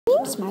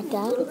name's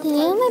Martha. The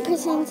name of my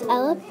person is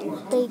Ella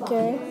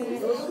Baker.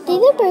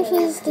 Date of birth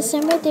is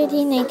December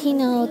 13,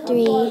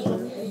 1903.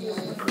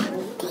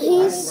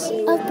 Place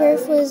of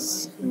birth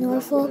was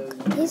Norfolk.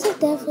 Place of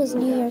death was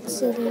New York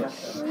City.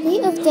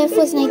 Date of death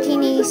was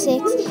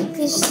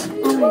 1986.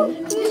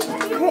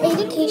 Her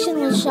education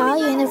was Shaw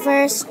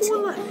University.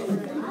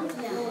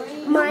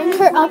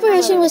 Her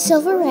operation was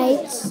civil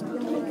rights.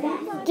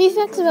 3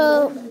 facts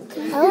about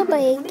Ella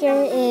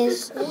Baker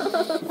is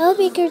Ella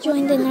Baker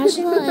joined the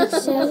National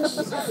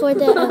Access for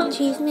the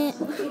Achievement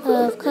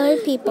of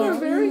Colored People.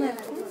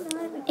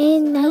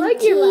 In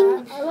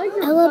 19,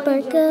 Ella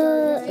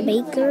Baker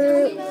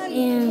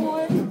and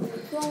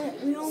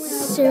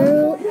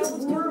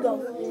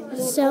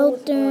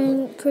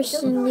Southern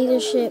Christian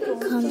Leadership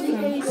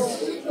Conference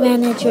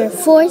manager,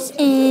 force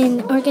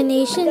and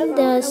organization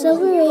the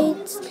Civil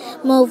Rights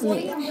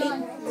Movement.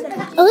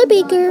 Ella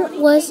Baker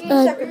was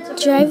a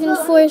driving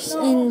force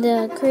in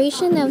the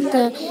creation of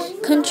the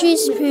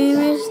country's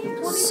premier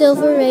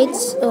civil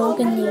rights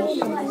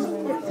organization.